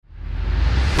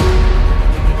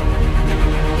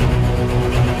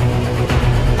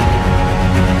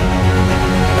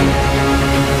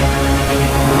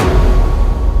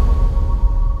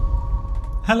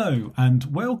Hello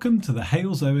and welcome to the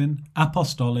Hales Owen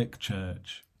Apostolic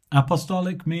Church.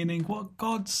 Apostolic meaning what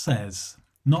God says,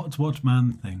 not what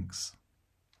man thinks.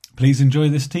 Please enjoy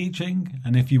this teaching,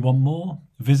 and if you want more,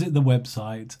 visit the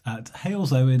website at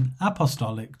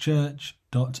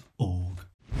halesowenapostolicchurch.org.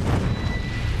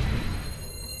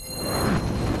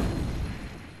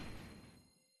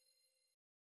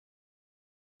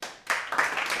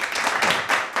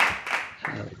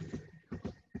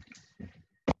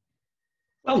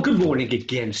 Well, good morning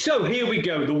again. So here we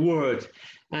go, the word.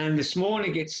 And this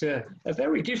morning it's a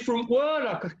very different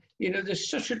word. There's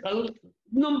such a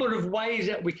number of ways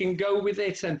that we can go with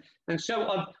it. And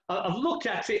so I've looked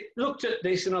at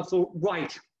this and I thought,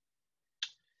 right,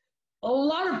 a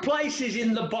lot of places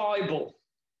in the Bible,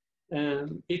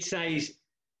 it says,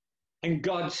 and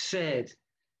God said,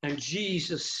 and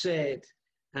Jesus said,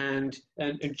 and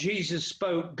Jesus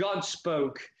spoke, God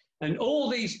spoke. And all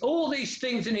these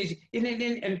things, and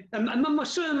my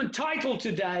sermon title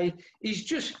today is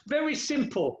just very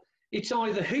simple. It's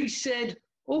either He said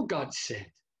or God said.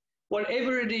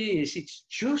 Whatever it is, it's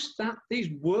just that these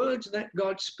words that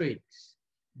God speaks,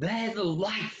 they're the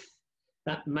life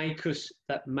that make us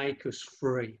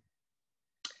free.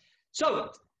 So,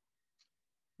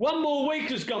 one more week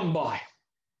has gone by,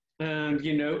 and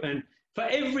for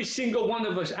every single one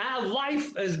of us, our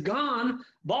life has gone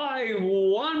by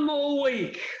one more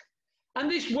week. And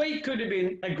this week could have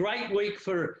been a great week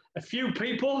for a few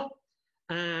people.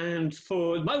 And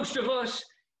for most of us,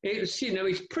 it's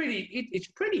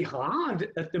pretty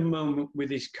hard at the moment with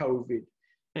this COVID.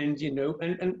 And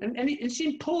it's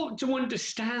important to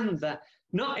understand that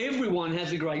not everyone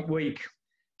has a great week.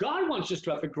 God wants us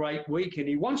to have a great week, and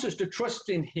He wants us to trust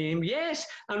in Him, yes,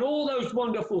 and all those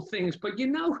wonderful things. But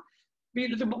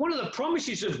one of the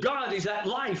promises of God is that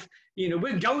life,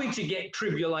 we're going to get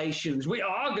tribulations. We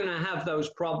are going to have those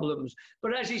problems.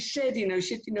 But as He said,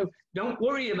 don't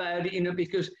worry about it,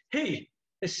 because He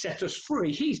has set us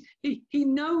free. He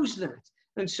knows that.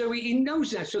 And so He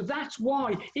knows that. So that's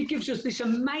why He gives us this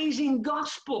amazing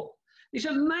gospel. This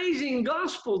amazing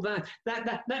gospel that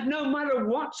no matter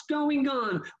what's going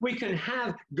on, we can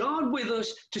have God with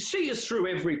us to see us through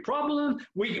every problem.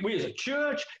 We as a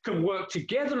church can work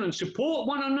together and support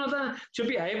one another to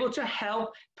be able to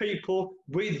help people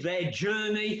with their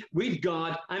journey with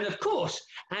God. And of course,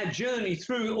 our journey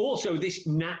through also this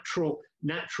natural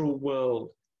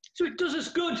world. So it does us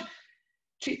good.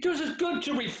 It does us good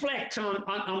to reflect on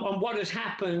what has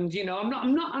happened. I'm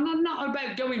not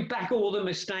about going back all the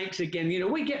mistakes again.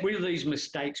 We get rid of these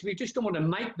mistakes. We just don't want to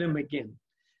make them again.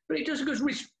 But it does us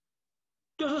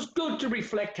good to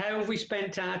reflect how we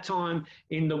spent our time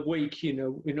in the week.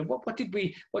 What did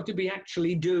we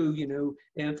actually do?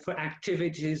 For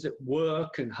activities at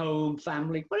work and home,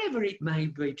 family, whatever it may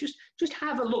be. Just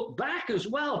have a look back as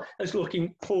well as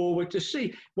looking forward to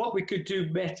see what we could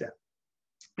do better.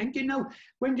 And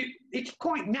it's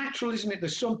quite natural, isn't it?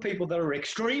 There's some people that are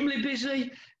extremely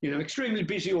busy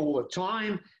all the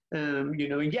time, and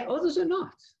yet others are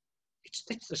not.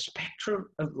 It's the spectrum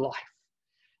of life.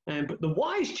 But the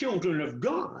wise children of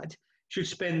God should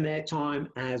spend their time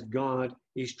as God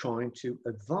is trying to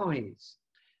advise.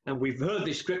 And we've heard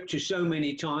this scripture so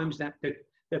many times that the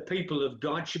people of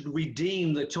God should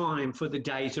redeem the time, for the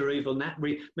days are evil. And that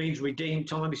means redeem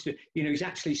time is to,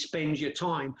 actually spend your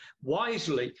time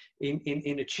wisely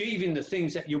in achieving the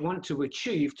things that you want to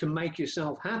achieve to make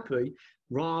yourself happy,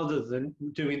 rather than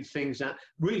doing things that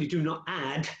really do not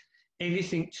add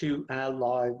anything to our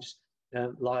lives at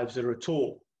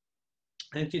all.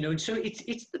 And, so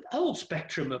it's the whole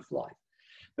spectrum of life.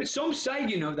 But some say,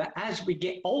 that as we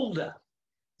get older,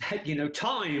 that,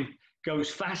 time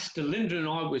goes faster. Linda and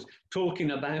I was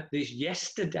talking about this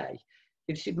yesterday.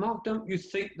 And she said, Mark, don't you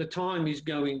think the time is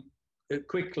going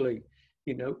quickly?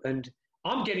 And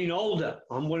I'm getting older.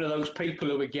 I'm one of those people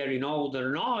who are getting older,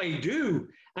 and I do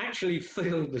actually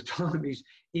feel the time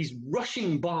is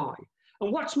rushing by.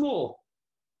 And what's more,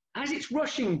 as it's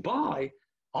rushing by,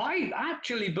 I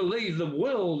actually believe the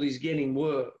world is getting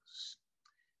worse.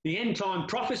 The end time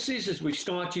prophecies, as we've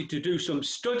started to do some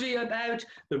study about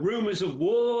the rumors of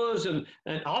wars and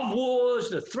of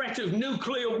wars, the threat of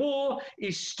nuclear war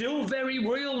is still very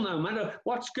real, no matter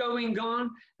what's going on.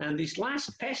 And this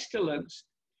last pestilence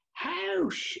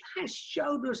has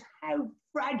showed us how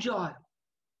fragile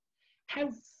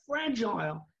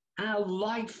our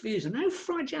life is and how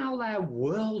fragile our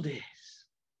world is.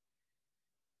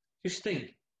 Just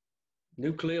think,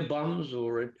 nuclear bombs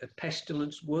or a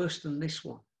pestilence worse than this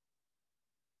one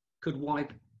could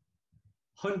wipe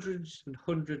hundreds and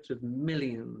hundreds of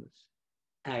millions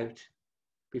out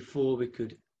before we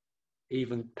could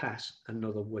even pass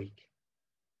another week.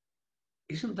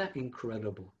 Isn't that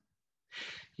incredible?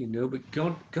 But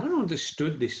God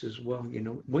understood this as well,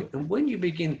 and when you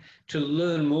begin to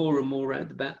learn more and more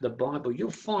about the Bible,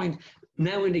 you'll find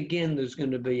now and again there's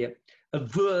going to be a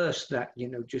verse that,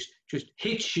 just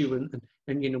hits you,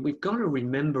 and we've got to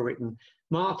remember it. And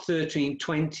Mark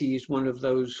 13:20 is one of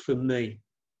those for me.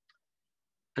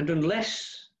 And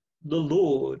unless the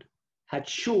Lord had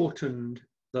shortened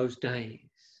those days,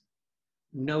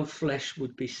 no flesh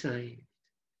would be saved.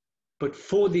 But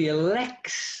for the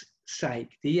elect's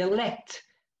sake, the elect,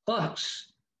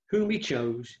 us, whom he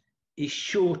chose, he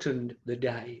shortened the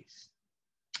days.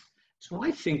 So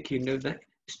I think, that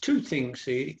there's two things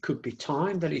here. It could be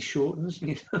time that he shortens.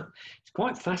 It's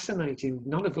quite fascinating.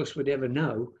 None of us would ever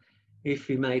know if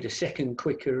he made a second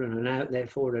quicker and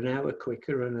therefore an hour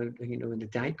quicker and a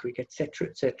day quicker, etc.,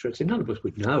 etc. So none of us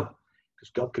would know,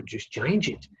 because God could just change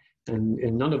it, and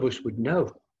none of us would know.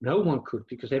 No one could,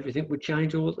 because everything would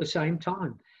change all at the same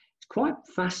time. It's quite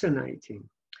fascinating.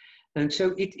 And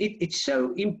so it's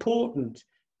so important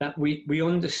that we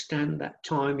understand that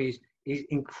time is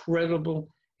incredible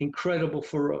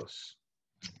for us.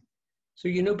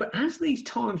 So, but as these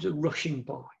times are rushing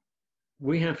by,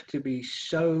 we have to be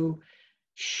so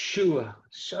sure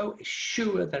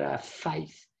that our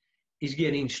faith is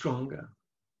getting stronger,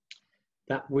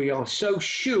 that we are so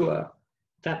sure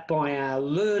that by our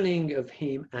learning of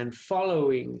him and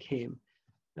following him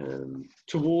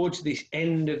towards this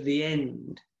end of the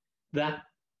end, that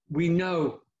we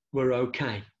know we're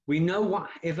okay. We know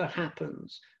whatever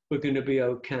happens, we're going to be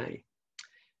okay.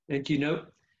 And,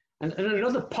 and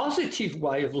another positive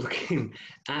way of looking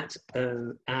at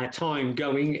our time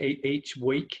going each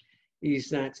week is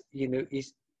that,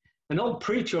 is an old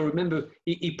preacher. I remember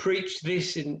he preached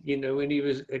this when he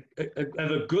was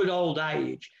of a good old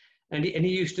age. And he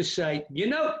used to say,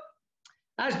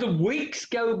 as the weeks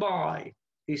go by,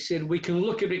 he said, we can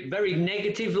look at it very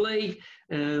negatively,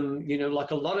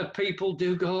 like a lot of people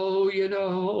do, go,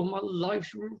 my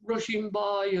life's rushing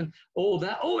by and all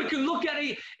that. Or we can look at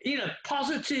it in a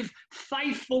positive,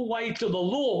 faithful way to the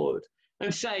Lord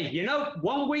and say,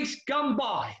 1 week's gone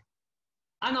by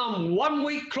and I'm 1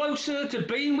 week closer to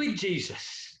being with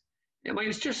Jesus. I mean,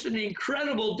 it's just an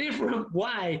incredible different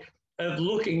way of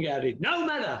looking at it. No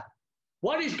matter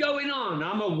what is going on,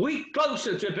 I'm a week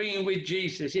closer to being with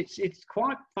Jesus. It's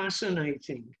quite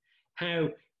fascinating how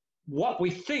what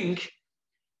we think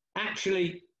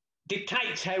actually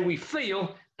dictates how we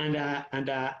feel and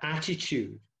our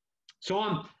attitude. So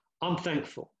I'm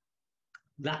thankful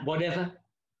that whatever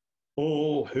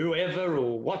or whoever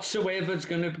or whatsoever is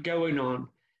going to be going on,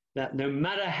 that no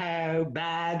matter how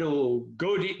bad or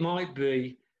good it might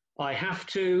be, I have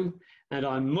to and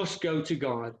I must go to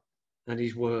God and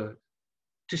his word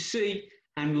to see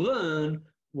and learn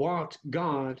what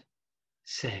God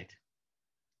said,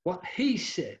 what he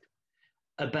said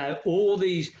about all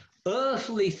these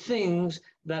earthly things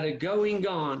that are going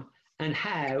on and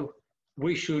how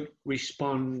we should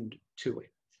respond to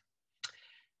it.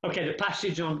 Okay, the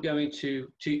passage I'm going to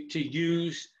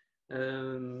use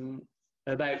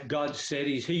about God said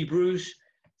is Hebrews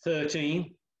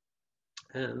 13,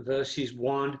 verses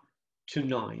 1 to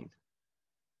 9.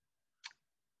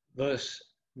 Verse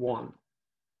 1.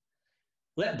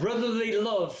 Let brotherly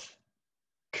love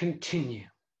continue.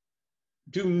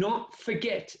 Do not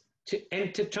forget to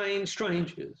entertain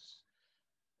strangers.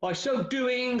 By so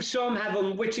doing, some have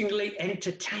unwittingly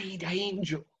entertained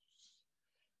angels.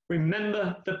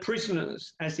 Remember the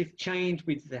prisoners as if chained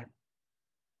with them,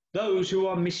 those who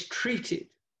are mistreated,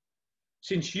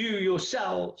 since you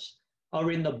yourselves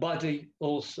are in the body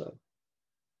also.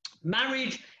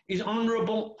 Marriage is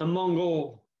honorable among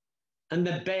all, and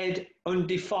the bed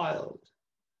undefiled.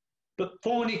 But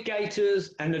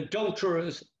fornicators and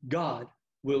adulterers God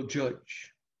will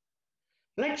judge.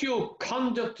 Let your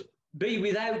conduct be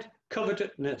without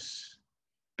covetousness.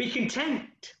 Be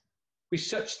content with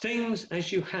such things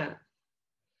as you have.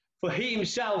 For he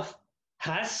himself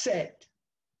has said,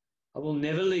 I will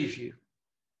never leave you,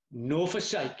 nor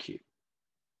forsake you.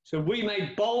 So we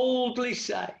may boldly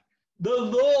say, the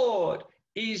Lord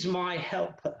is my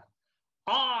helper.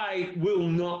 I will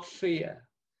not fear.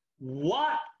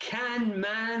 What can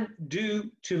man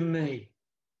do to me?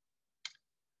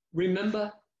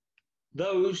 Remember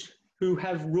those who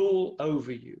have rule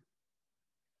over you,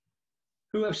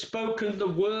 who have spoken the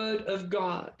word of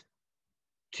God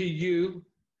to you,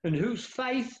 and whose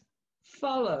faith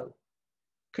follow,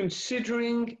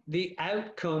 considering the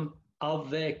outcome of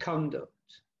their conduct.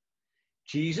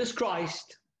 Jesus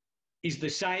Christ is the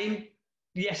same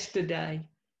yesterday,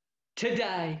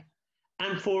 today,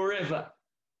 and forever.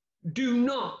 Do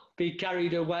not be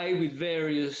carried away with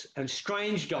various and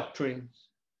strange doctrines,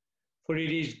 for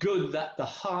it is good that the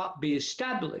heart be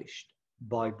established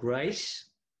by grace,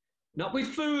 not with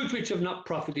foods which have not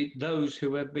profited those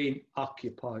who have been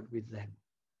occupied with them.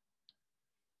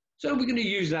 So we're going to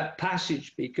use that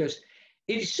passage because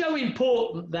it's so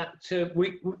important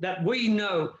that we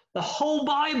know the whole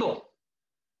Bible.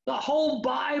 The whole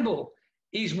Bible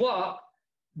is what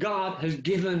God has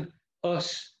given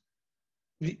us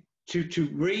to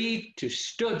read, to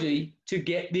study, to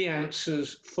get the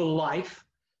answers for life,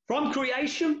 from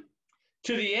creation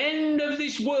to the end of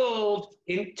this world,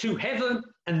 into heaven,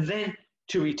 and then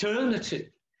to eternity.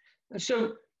 And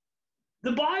so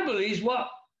the Bible is what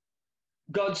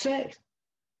God said.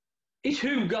 It's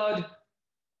who God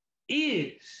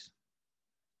is.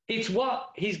 It's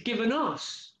what he's given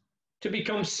us to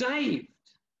become saved.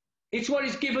 It's what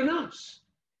he's given us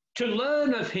to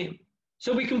learn of him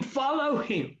so we can follow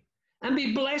him and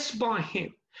be blessed by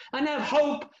him and have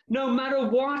hope no matter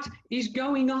what is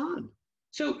going on.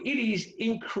 So it is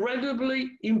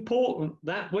incredibly important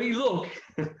that we look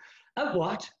at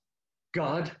what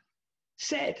God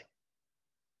said.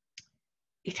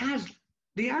 It has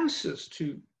the answers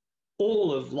to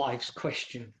all of life's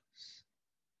questions.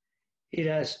 It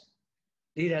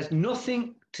has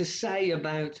nothing to say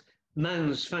about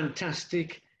man's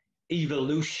fantastic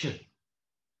evolution,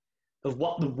 of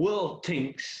what the world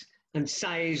thinks and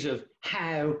says of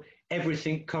how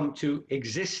everything come to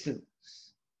existence.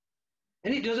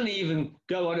 And it doesn't even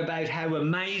go on about how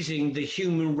amazing the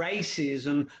human race is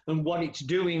and what it's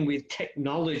doing with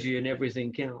technology and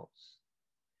everything else.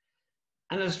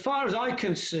 And as far as I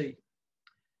can see,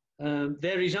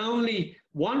 there is only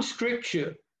one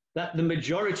scripture that the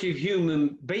majority of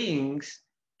human beings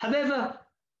have ever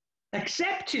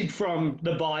accepted from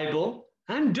the Bible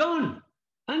and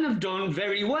have done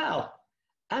very well.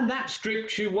 And that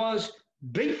scripture was,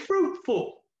 be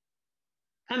fruitful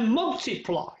and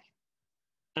multiply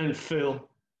and fill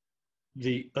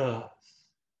the earth.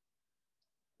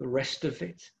 The rest of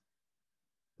it,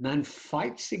 man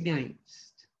fights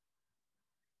against.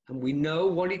 And we know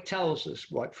what it tells us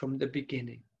right from the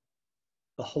beginning.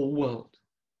 The whole world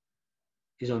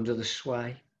is under the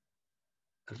sway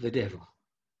of the devil.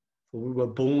 For we were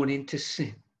born into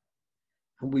sin.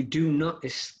 And we do not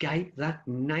escape that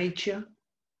nature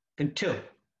until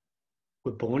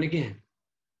we're born again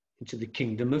into the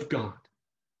kingdom of God.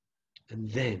 And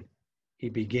then he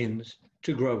begins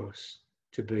to grow us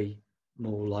to be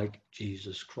more like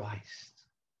Jesus Christ.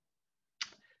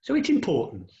 So it's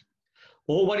important.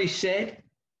 All what he said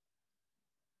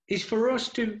is for us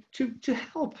to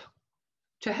help.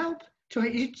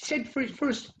 He said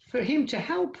for him to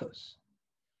help us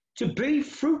to be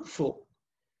fruitful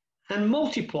and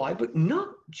multiply, but not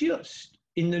just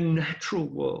in the natural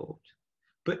world,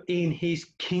 but in his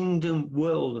kingdom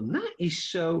world. And that is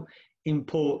so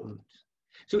important.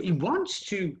 So he wants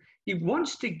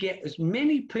to get as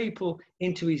many people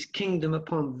into his kingdom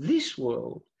upon this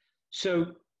world. So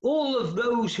all of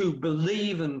those who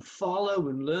believe and follow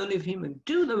and learn of him and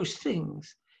do those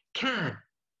things can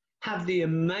have the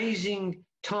amazing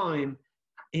time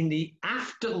in the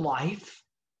afterlife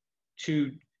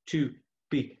to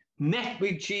be met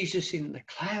with Jesus in the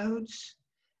clouds.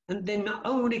 And then not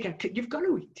only you've got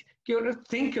to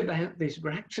think about this.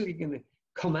 We're actually going to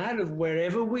come out of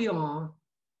wherever we are.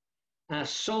 Our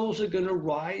souls are going to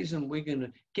rise, and we're going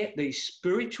to get these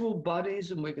spiritual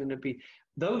bodies, and we're going to be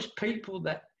those people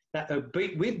that are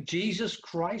with Jesus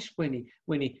Christ when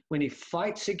he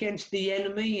fights against the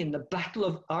enemy in the battle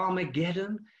of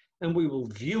Armageddon. And we will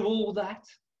view all that,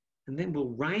 and then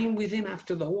we'll reign with him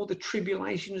after all the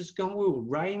tribulation has gone. We will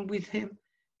reign with him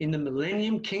in the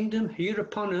millennium kingdom here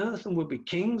upon earth, and we'll be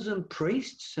kings and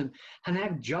priests and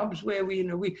have jobs where we're going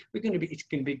to be. It's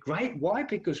going to be great. Why?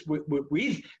 Because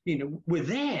we're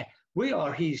there. We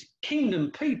are his kingdom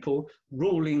people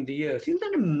ruling the earth. Isn't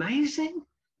that amazing?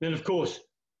 Then of course,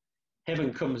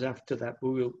 heaven comes after that.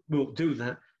 We'll do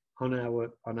that on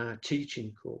our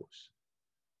teaching course.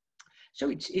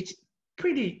 So it's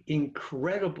pretty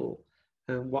incredible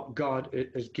what God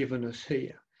has given us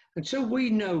here. And so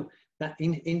we know that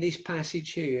in this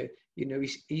passage here,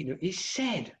 he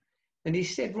said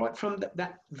right from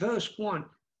that verse 1,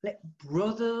 let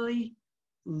brotherly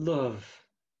love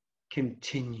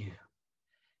continue.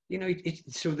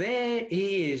 So there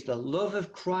he is, the love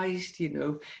of Christ. He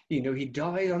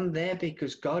died on there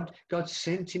because God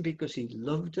sent him because he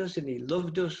loved us, and he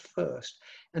loved us first.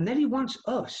 And then he wants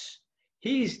us,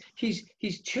 his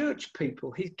church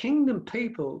people, his kingdom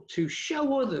people, to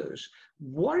show others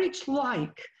what it's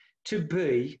like to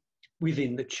be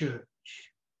within the church.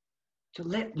 to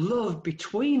let love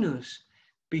between us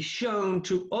be shown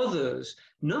to others,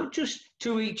 not just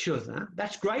to each other.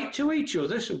 That's great to each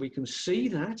other, so we can see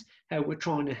that, how we're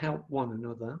trying to help one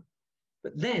another,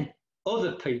 but then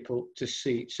other people to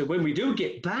see it. So when we do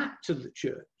get back to the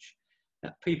church,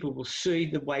 that people will see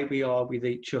the way we are with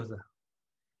each other.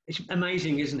 It's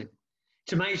amazing, isn't it?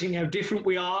 It's amazing how different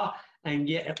we are, and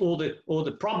yet all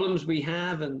the problems we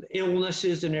have and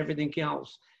illnesses and everything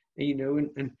else, you know,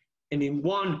 and in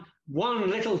one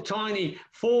little tiny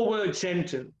 4-word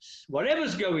sentence,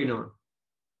 whatever's going on,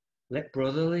 let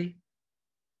brotherly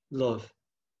love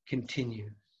continue.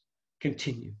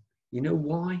 You know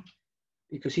why?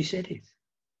 Because he said it.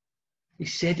 He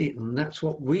said it, and that's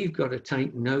what we've got to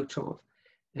take note of,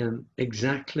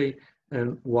 exactly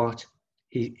what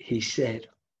he said.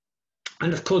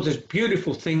 And of course, there's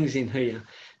beautiful things in here.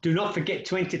 Do not forget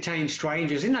to entertain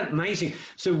strangers. Isn't that amazing?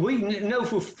 So we know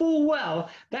for full well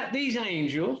that these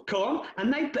angels come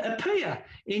and they appear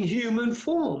in human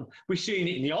form. We've seen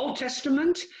it in the Old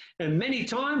Testament, and many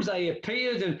times they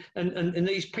appeared, and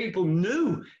these people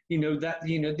knew, you know, that,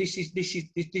 you know, this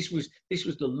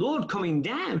was the Lord coming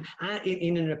down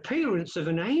in an appearance of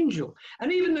an angel.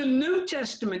 And even the New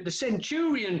Testament, the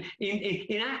centurion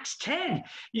in Acts 10,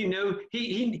 you know,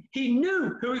 he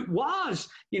knew who it was.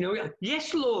 You know,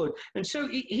 yes, Lord. And so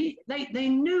they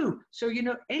knew. So, you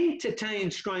know, entertain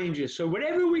strangers. So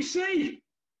whatever we see,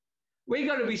 we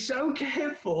got to be so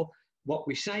careful what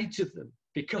we say to them,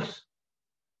 because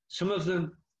some of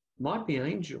them might be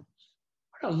angels.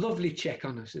 What a lovely check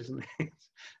on us, isn't it?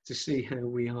 To see how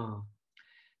we are.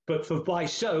 But for by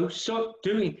so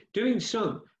doing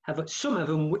some have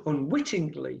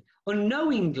unwittingly,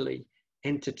 unknowingly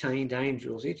entertained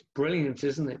angels. It's brilliant,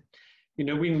 isn't it? You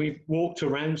know, when we've walked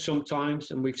around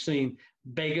sometimes and we've seen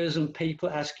beggars and people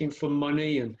asking for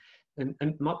money, and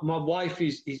my wife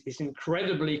is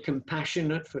incredibly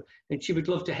compassionate and she would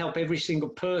love to help every single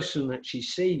person that she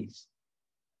sees.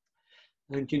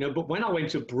 And, you know, but when I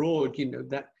went abroad, you know,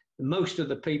 that most of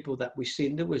the people that we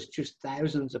seen, there was just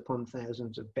thousands upon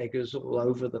thousands of beggars all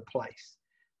over the place.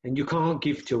 And you can't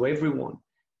give to everyone.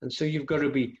 And so you've got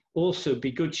to also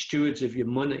be good stewards of your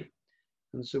money.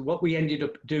 And so what we ended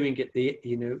up doing at the,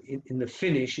 you know, in the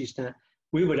finish is that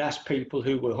we would ask people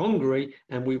who were hungry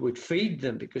and we would feed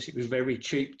them, because it was very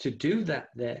cheap to do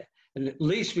that there. And at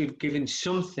least we've given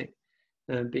something,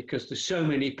 because there's so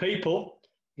many people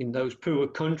in those poor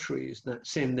countries that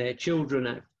send their children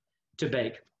out to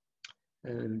beg,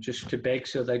 just to beg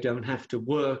so they don't have to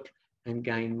work and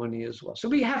gain money as well. So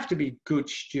we have to be good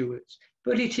stewards.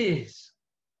 But it is,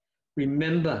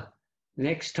 remember,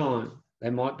 next time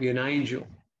there might be an angel.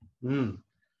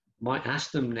 Might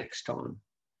ask them next time.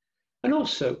 And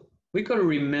also, we've got to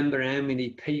remember how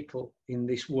many people in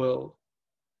this world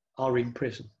are in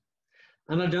prison.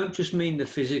 And I don't just mean the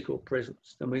physical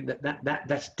prisons. I mean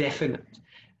that's definite.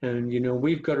 And, you know,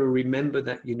 we've got to remember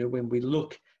that, you know, when we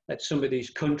look at some of these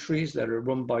countries that are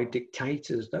run by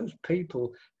dictators, those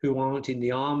people who aren't in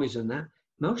the armies and that,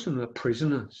 most of them are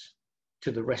prisoners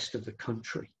to the rest of the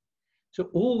country. So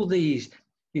all these,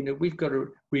 you know, we've got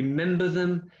to remember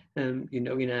them, you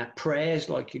know, in our prayers,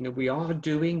 like, you know, we are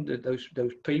doing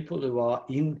those people who are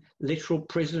in literal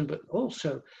prison, but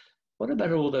also, what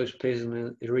about all those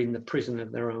prisoners who are in the prison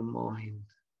of their own mind,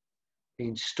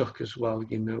 being stuck as well,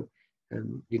 you know?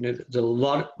 You know, there's a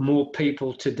lot more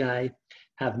people today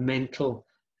have mental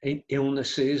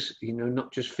illnesses, you know,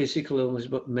 not just physical illness,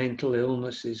 but mental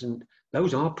illnesses. And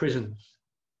those are prisons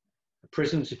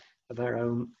of our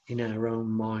own, in our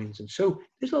own minds. And so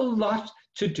there's a lot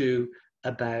to do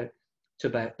about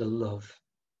the love.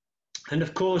 And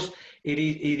of course, it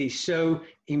is so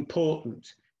important,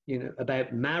 you know,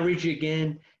 about marriage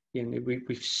again. You know,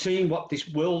 we've seen what this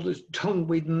world has done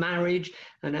with marriage,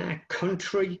 and our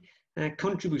country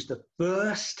was the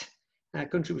first. Our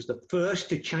country was the first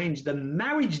to change the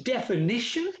marriage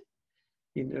definition,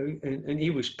 you know, and he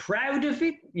was proud of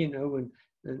it, you know, and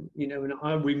you know, and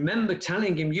I remember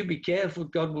telling him, "You be careful,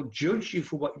 God will judge you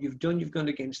for what you've done. You've gone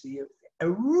against the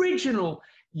original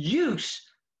use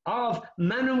of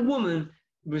man and woman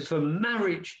was for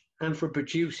marriage and for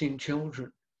producing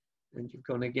children, and you've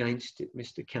gone against it,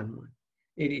 Mr. Cameron."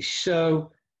 It is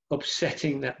so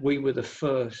upsetting that we were the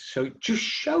first. So it just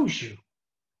shows you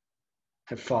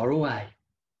how far away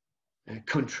our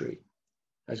country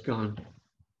has gone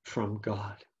from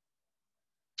God.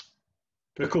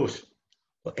 But of course,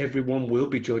 everyone will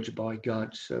be judged by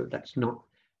God. So that's not,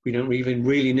 we don't even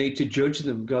really need to judge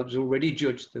them. God's already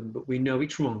judged them, but we know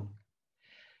it's wrong.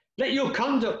 Let your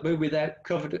conduct be without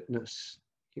covetousness.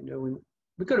 You know, and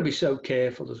we've got to be so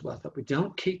careful as well that we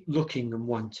don't keep looking and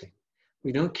wanting.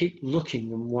 We don't keep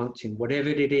looking and wanting whatever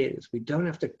it is. We don't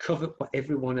have to covet what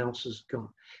everyone else has got.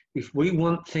 If we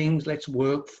want things, let's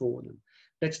work for them.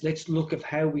 Let's look at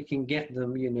how we can get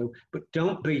them, but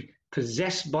don't be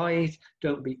possessed by it.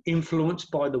 Don't be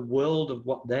influenced by the world of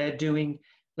what they're doing.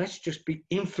 Let's just be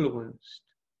influenced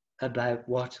about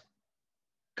what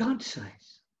God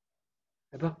says,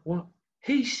 about what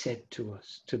he said to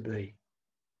us to be.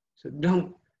 So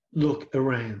don't look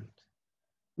around.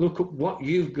 Look at what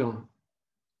you've got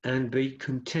and be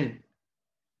content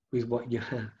with what you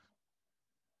have.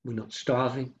 We're not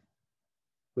starving.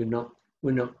 We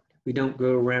don't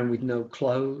go around with no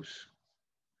clothes.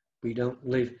 We don't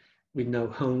live with no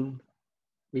home.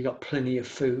 We got plenty of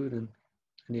food, and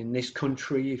in this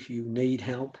country, if you need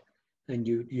help and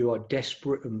you are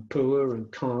desperate and poor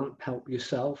and can't help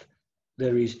yourself,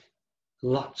 there is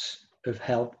lots of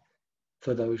help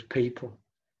for those people.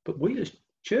 But we as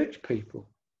church people,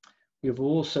 we've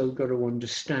also got to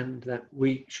understand that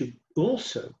we should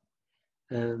also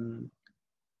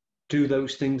do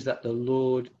those things that the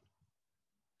Lord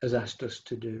has asked us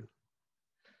to do.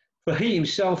 For he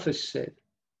himself has said,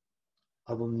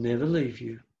 I will never leave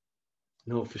you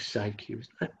nor forsake you.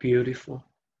 Isn't that beautiful?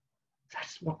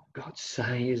 That's what God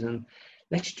says. And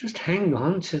let's just hang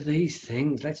on to these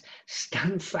things. Let's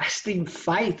stand fast in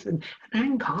faith and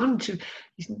hang on to.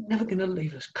 He's never going to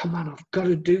leave us. Come on, I've got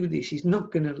to do this. He's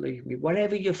not going to leave me.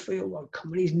 Whatever you feel, well,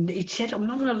 come on. He said, I'm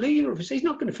not going to leave you. He's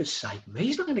not going to forsake me.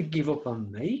 He's not going to give up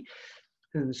on me.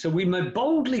 And so we may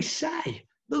boldly say,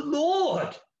 the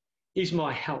Lord is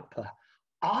my helper.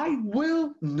 I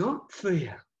will not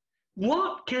fear.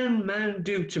 What can man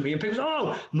do to me? And people say,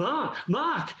 oh, Mark,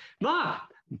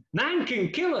 man can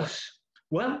kill us.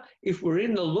 Well, if we're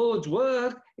in the Lord's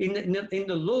word, in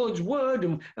the Lord's word,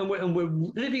 and we're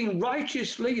living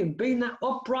righteously and being that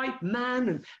upright man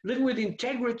and living with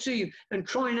integrity and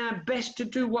trying our best to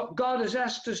do what God has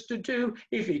asked us to do,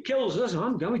 if he kills us,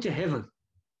 I'm going to heaven.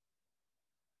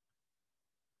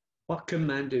 What can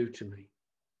man do to me?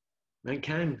 Man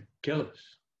can kill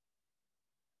us.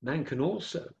 Man can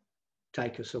also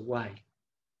take us away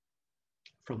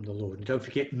from the Lord. And don't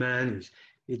forget, man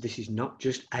this is not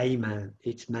just a man,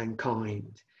 it's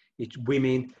mankind. It's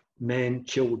women, men,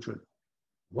 children.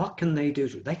 What can they do?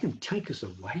 They can take us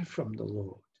away from the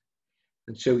Lord.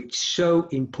 And so it's so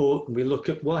important we look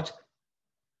at what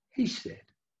he said,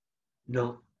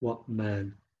 not what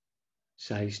man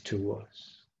says to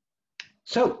us.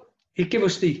 So he gave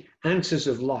us the answers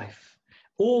of life.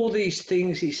 All these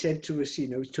things he said to us,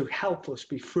 to help us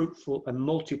be fruitful and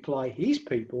multiply his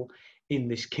people in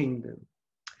this kingdom.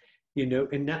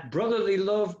 In that brotherly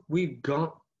love, we've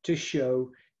got to show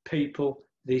people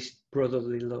this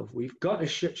brotherly love. We've got to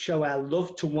show our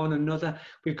love to one another.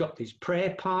 We've got these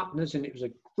prayer partners, and it was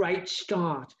a great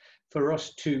start for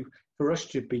us to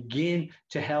begin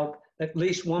to help at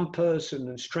least one person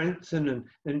and strengthen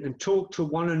and talk to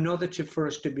one another for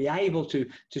us to be able to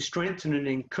strengthen and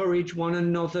encourage one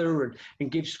another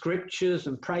and give scriptures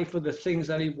and pray for the things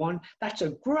that he wants. That's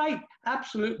a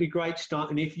absolutely great start.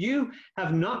 And if you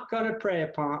have not got a prayer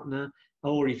partner,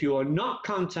 or if you are not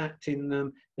contacting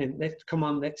them, then let's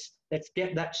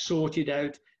get that sorted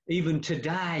out even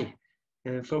today.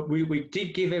 We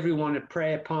did give everyone a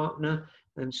prayer partner.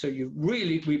 And so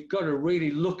we've got to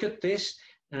really look at this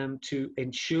to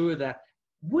ensure that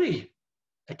we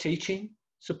are teaching,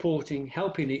 supporting,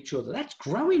 helping each other. That's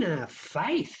growing our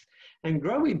faith and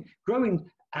growing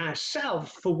ourselves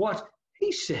for what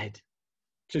he said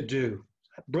to do.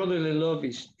 Brotherly love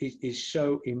is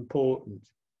so important.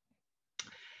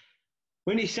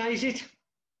 When he says it,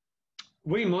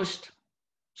 we must,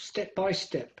 step by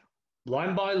step,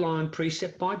 line by line,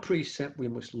 precept by precept, we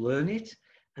must learn it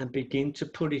and begin to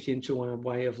put it into our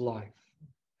way of life.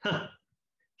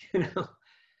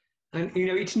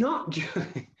 It's not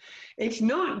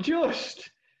just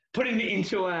putting it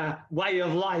into our way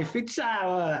of life. It's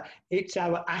our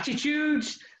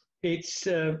attitudes. It's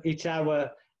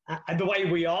our the way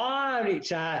we are.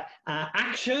 It's our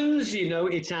actions.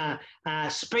 It's our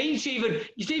speech.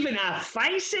 Even our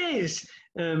faces.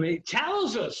 It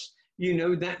tells us.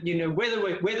 That whether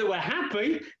we're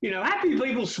happy. Happy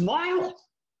people smile.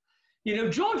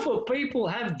 Joyful people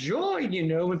have joy,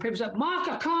 when people say, Mark,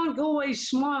 I can't always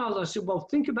smile. I said, well,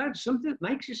 think about something that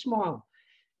makes you smile.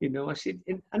 I said,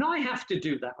 and I have to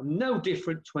do that. I'm no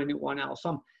different to anyone else.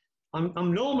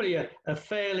 I'm normally a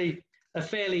fairly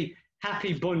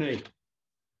happy bunny.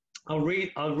 I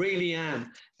really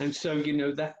am. And so,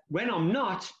 that when I'm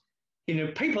not,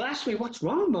 people ask me, what's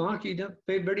wrong, Mark? You don't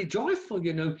feel very joyful,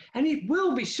 and it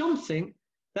will be something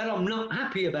that I'm not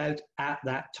happy about at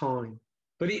that time.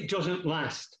 But it doesn't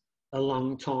last a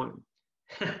long time.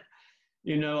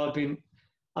 You know,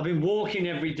 I've been walking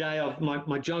every day.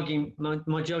 My jogging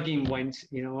went.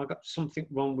 You know, I got something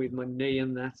wrong with my knee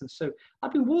and that, and so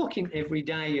I've been walking every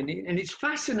day, and it's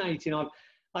fascinating.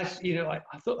 I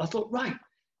thought, right,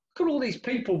 look at all these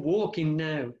people walking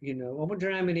now. You know, I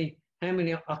wonder how many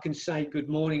I can say good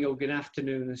morning or good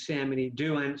afternoon and see how many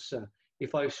do answer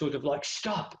if I sort of like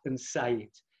stop and say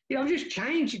it. You know, just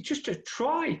change it just to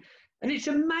try, and it's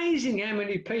amazing how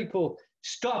many people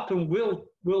stop and will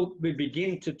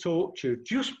begin to talk to you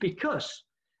just because,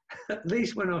 at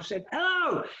least when I've said,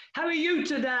 hello, how are you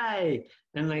today?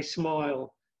 And they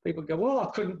smile. People go, well, I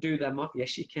couldn't do that.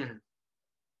 Yes, you can.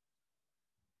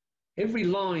 Every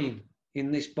line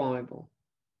in this Bible,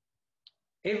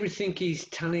 everything he's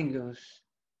telling us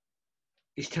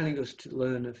to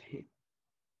learn of him.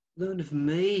 Learn of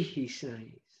me, he says.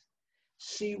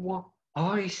 See what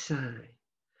I say.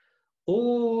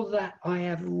 All that I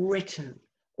have written,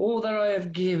 all that I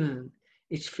have given,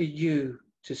 it's for you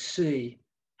to see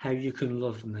how you can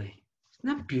love me.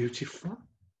 Isn't that beautiful?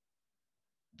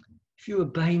 If you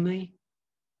obey me,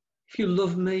 if you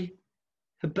love me,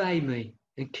 obey me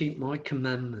and keep my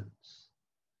commandments.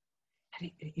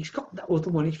 And he's got that other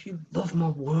one, if you love my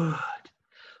word,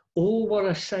 all what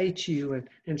I say to you,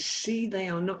 and see they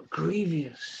are not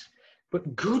grievous,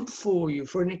 but good for you,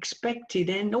 for an expected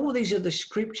end. All these are the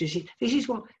scriptures. This is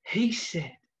what he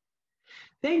said.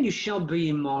 Then you shall be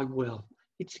in my will.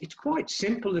 It's quite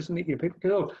simple, isn't it? You know, people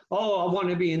go, oh, I want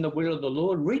to be in the will of the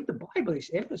Lord. Read the Bible.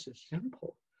 It's ever so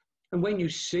simple. And when you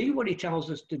see what he tells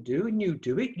us to do and you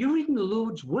do it, you're in the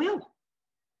Lord's will.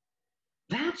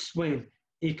 That's when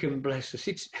he can bless us.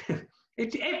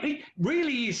 It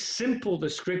really is simple, the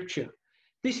scripture.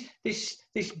 This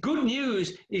good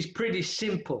news is pretty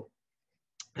simple.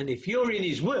 And if you're in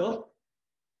his will,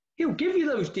 he'll give you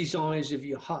those desires of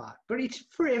your heart. But it's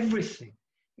for everything.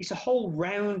 It's a whole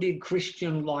rounded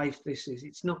Christian life, this is.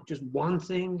 It's not just one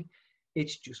thing.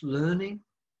 It's just learning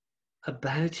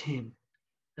about him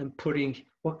and putting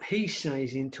what he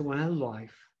says into our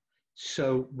life.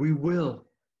 So we will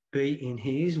be in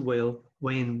his will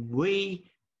when we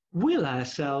will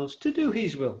ourselves to do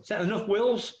his will. Is that enough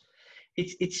wills?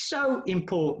 It's so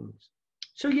important.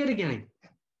 So yet again,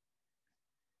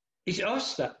 it's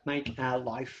us that make our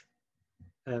life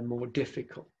more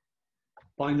difficult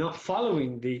by not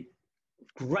following the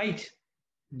great,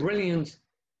 brilliant,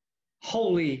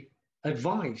 holy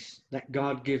advice that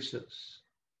God gives us.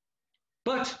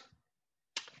 But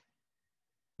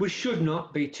we should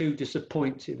not be too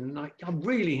disappointed, and I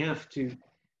really have to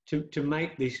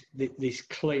make this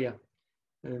clear.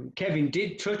 Kevin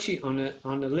did touch it on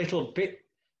a little bit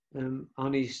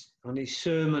on his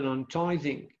sermon on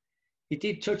tithing. He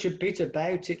did touch a bit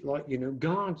about it, like, you know,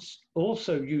 God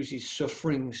also uses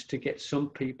sufferings to get some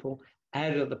people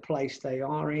out of the place they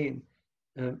are in,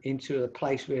 into the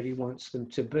place where he wants them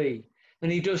to be.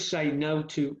 And he does say no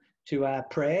to our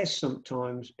prayers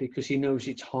sometimes because he knows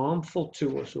it's harmful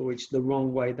to us or it's the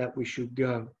wrong way that we should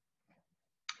go.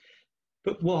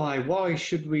 But why? Why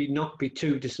should we not be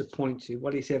too disappointed?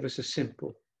 Well, it's ever so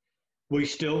simple. We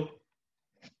still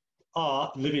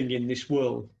are living in this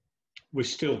world. We're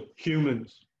still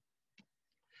humans.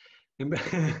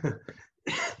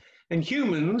 And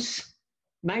humans,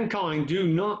 mankind, do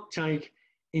not take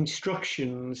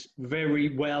instructions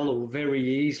very well or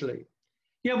very easily.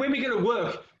 You know, when we go to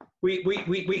work, we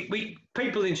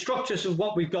people instruct us of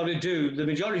what we've got to do. The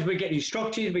majority, we get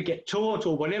instructed, we get taught,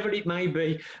 or whatever it may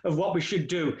be, of what we should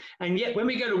do. And yet, when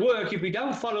we go to work, if we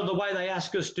don't follow the way they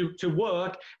ask us to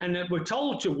work, and that we're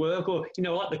told to work, or, you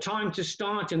know, like the time to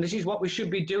start, and this is what we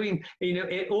should be doing, you know,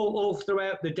 all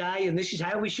throughout the day, and this is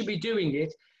how we should be doing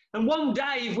it. And one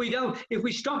day, if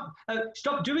we stop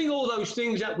doing all those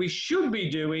things that we should be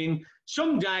doing,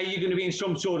 someday you're going to be in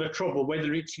some sort of trouble,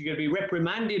 whether it's you're going to be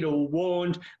reprimanded or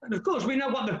warned. And of course, we know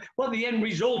what the end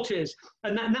result is,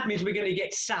 and that means we're going to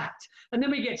get sacked. And then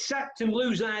we get sacked and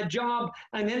lose our job,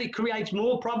 and then it creates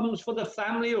more problems for the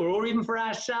family or even for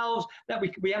ourselves, that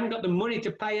we haven't got the money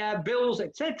to pay our bills,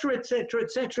 etc., etc.,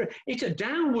 etc. It's a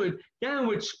downward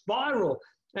spiral.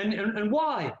 And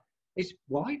why? It's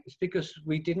because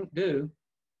we didn't do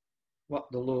what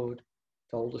the Lord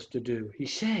told us to do. He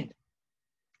said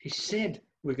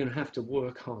we're going to have to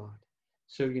work hard.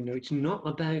 So, you know, it's not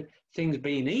about things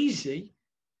being easy.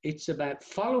 It's about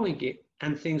following it,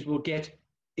 and things will get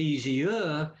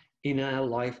easier in our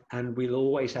life, and we'll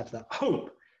always have that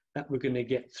hope that we're going to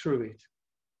get through it.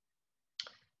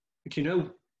 But, you know,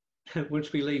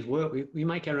 once we leave work, we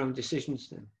make our own decisions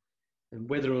then. And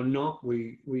whether or not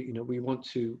we want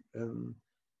to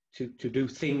do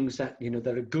things that, you know,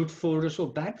 that are good for us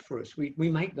or bad for us, we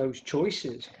make those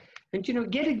choices. And,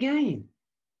 yet again,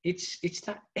 it's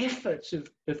that effort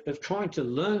of trying to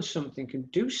learn something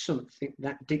and do something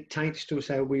that dictates to us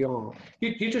how we are.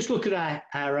 You just look at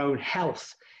our own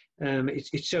health.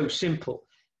 It's so simple,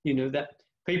 that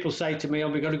people say to me, oh,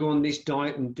 we've got to go on this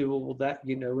diet and do all that,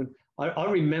 and I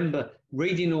remember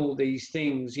reading all these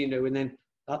things, and then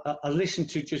I listened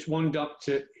to just one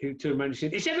doctor who turned around and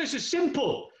said, it's ever so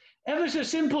simple,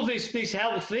 this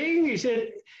health thing. He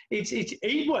said, it's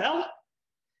eat well.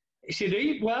 He said,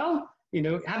 eat well,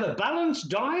 have a balanced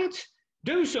diet,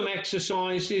 do some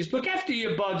exercises, look after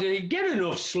your body, get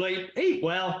enough sleep, eat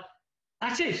well.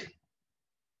 That's it.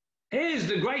 Here's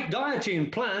the great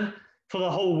dieting plan for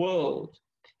the whole world.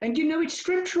 And it's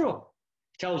scriptural.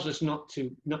 It tells us not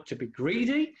to be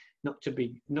greedy, not to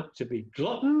be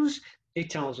gluttons. It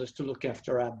tells us to look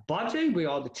after our body. We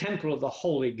are the temple of the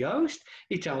Holy Ghost.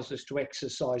 It tells us to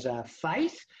exercise our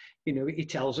faith. It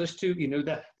tells us to,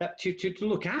 to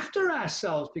look after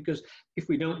ourselves, because if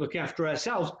we don't look after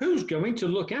ourselves, who's going to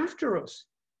look after us?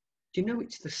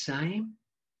 It's the same.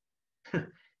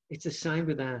 It's the same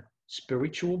with our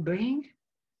spiritual being.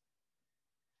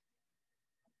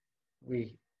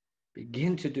 We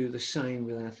begin to do the same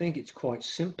with, I think it's quite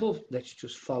simple. Let's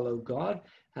just follow God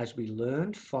as we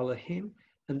learn, follow him.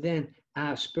 And then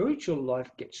our spiritual life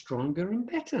gets stronger and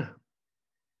better.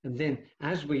 And then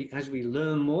as we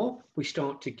learn more, we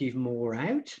start to give more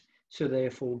out. So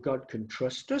therefore God can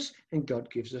trust us and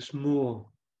God gives us more.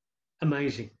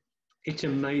 Amazing. It's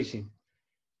amazing.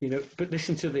 But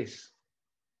listen to this.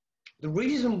 The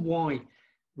reason why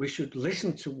we should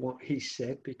listen to what he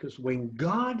said, because when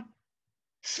God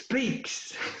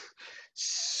speaks,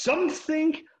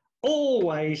 something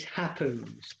always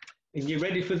happens. And you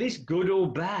ready for this? Good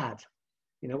or bad?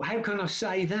 How can I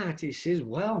say that? He says,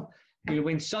 well,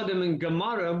 when Sodom and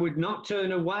Gomorrah would not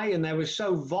turn away and they were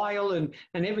so vile and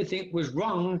everything was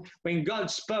wrong, when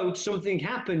God spoke, something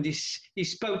happened. He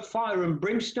spoke fire and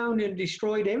brimstone and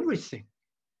destroyed everything.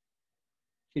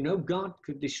 God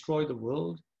could destroy the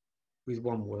world with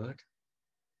one word.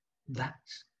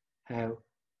 That's how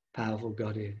powerful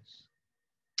God is.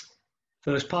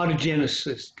 First part of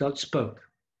Genesis, God spoke.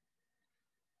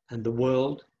 And the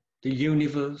world, the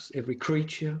universe, every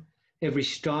creature, every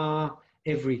star,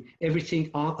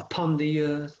 everything upon the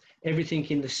earth, everything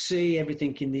in the sea,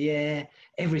 everything in the air,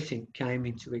 everything came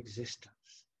into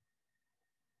existence.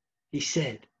 He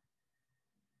said,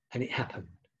 and it happened.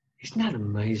 Isn't that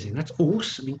amazing? That's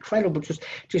awesome, incredible,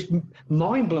 just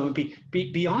mind-blowing,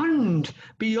 beyond,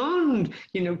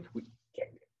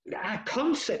 our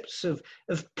concepts of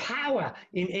power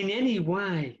in any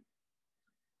way.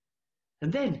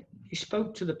 And then he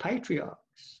spoke to the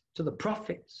patriarchs, to the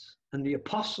prophets and the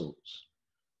apostles,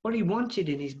 what he wanted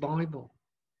in his Bible,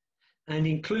 and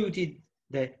included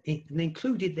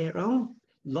their own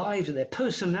lives, their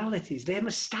personalities, their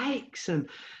mistakes, and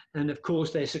of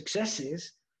course their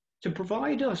successes, to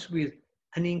provide us with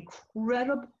an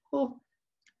incredible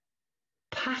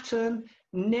pattern,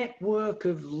 network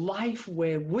of life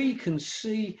where we can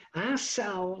see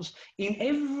ourselves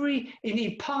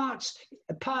in parts,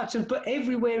 but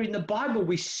everywhere in the Bible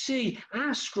we see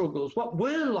our struggles, what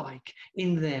we're like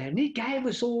in there. And he gave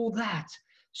us all that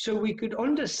so we could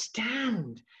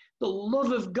understand the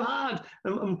love of God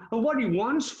and what he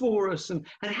wants for us, and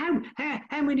how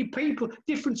many people,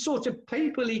 different sorts of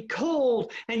people he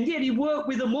called, and yet he worked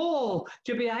with them all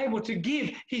to be able to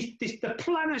give the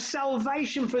plan of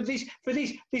salvation for this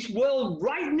world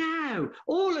right now,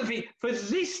 all of it for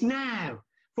this now,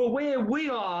 for where we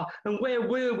are and where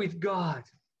we're with God.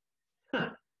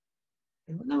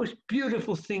 And the most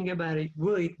beautiful thing about it,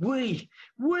 we,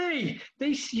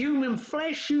 this human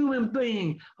flesh, human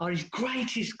being, are his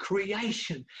greatest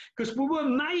creation, because we were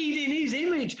made in his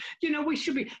image. We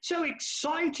should be so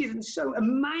excited and so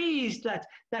amazed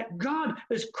that God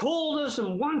has called us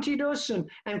and wanted us and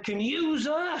can use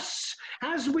us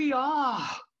as we are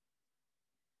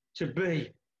to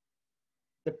be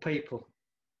the people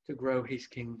to grow his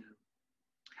kingdom.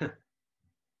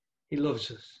 He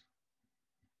loves us.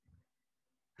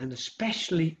 And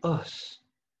especially us,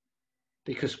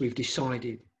 because we've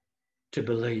decided to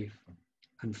believe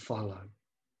and follow.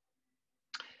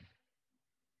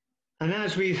 And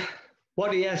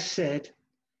what he has said,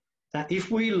 that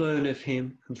if we learn of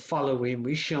him and follow him,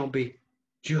 we shall be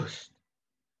just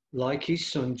like his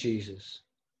son Jesus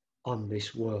on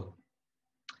this world.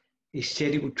 He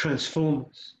said it would transform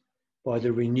us by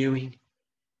the renewing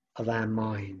of our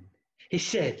mind. He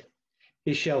said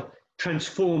he shall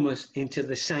transform us into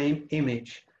the same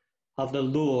image of the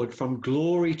Lord from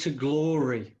glory to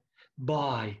glory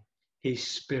by his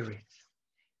Spirit.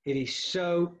 It is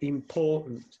so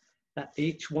important that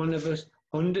each one of us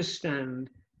understand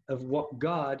of what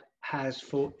God has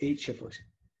for each of us.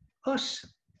 Us,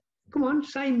 come on,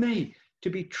 say me, to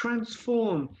be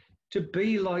transformed, to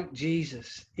be like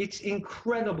Jesus. It's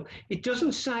incredible. It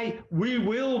doesn't say we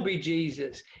will be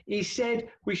Jesus. He said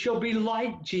we shall be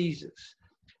like Jesus.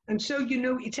 And so, you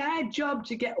know, it's our job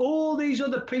to get all these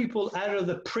other people out of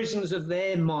the prisons of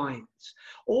their minds,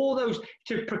 all those,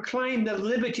 to proclaim the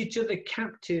liberty to the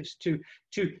captives, to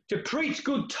preach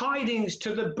good tidings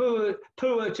to the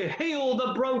poor, to heal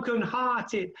the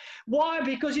brokenhearted. Why?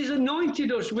 Because he's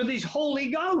anointed us with his Holy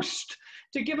Ghost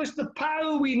to give us the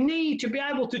power we need to be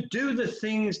able to do the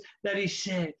things that he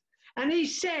said. And he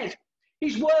said,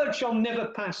 his word shall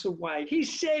never pass away. He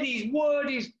said his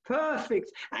word is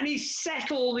perfect and he's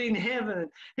settled in heaven.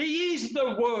 He is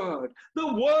the word.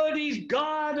 The word is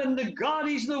God and the God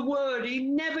is the word. He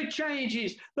never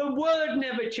changes. The word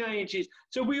never changes.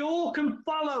 So we all can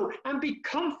follow and be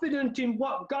confident in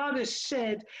what God has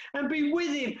said and be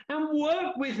with him and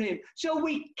work with him so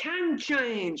we can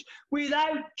change.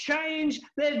 Without change,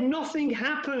 then nothing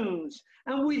happens.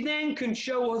 And we then can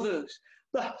show others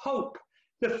the hope,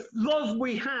 the love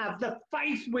we have, the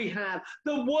faith we have,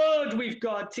 the word we've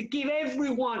got to give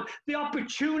everyone the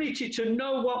opportunity to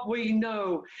know what we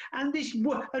know. And this,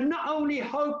 and not only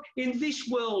hope in this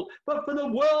world, but for the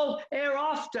world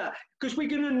hereafter, because we're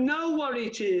going to know what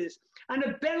it is, and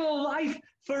a better life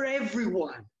for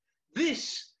everyone.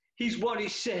 This is what he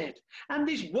said. And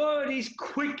this word is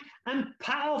quick and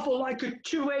powerful like a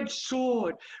two-edged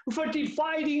sword for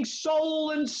dividing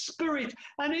soul and spirit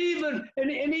and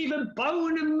even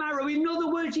bone and marrow. In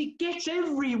other words, it gets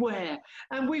everywhere.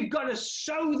 And we've got to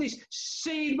sow this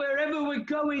seed wherever we're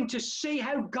going to see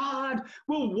how God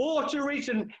will water it,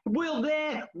 and we're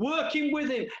there working with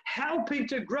him, helping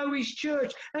to grow his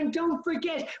church. And don't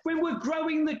forget, when we're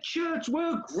growing the church,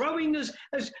 we're growing as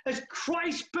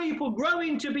Christ people,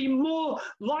 growing to be more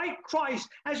like Christ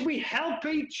as we help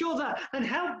each other and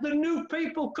help the new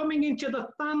people coming into the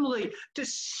family to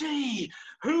see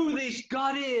who this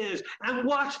God is and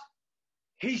what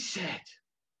he said,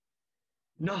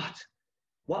 not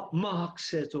what Mark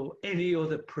says or any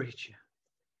other preacher,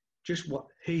 just what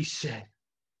he said.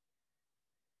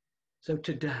 So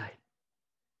today,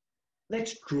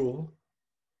 let's draw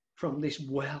from this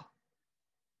well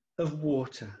of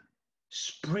water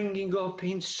springing up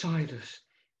inside us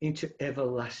into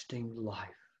everlasting life.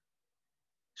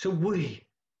 So we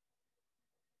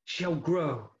shall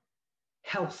grow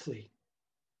healthy,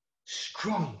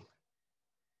 strong,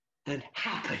 and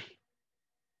happy,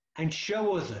 and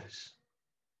show others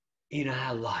in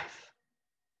our life.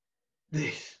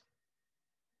 This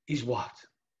is what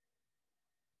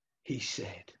he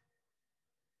said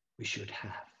we should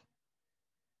have.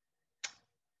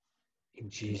 In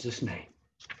Jesus' name.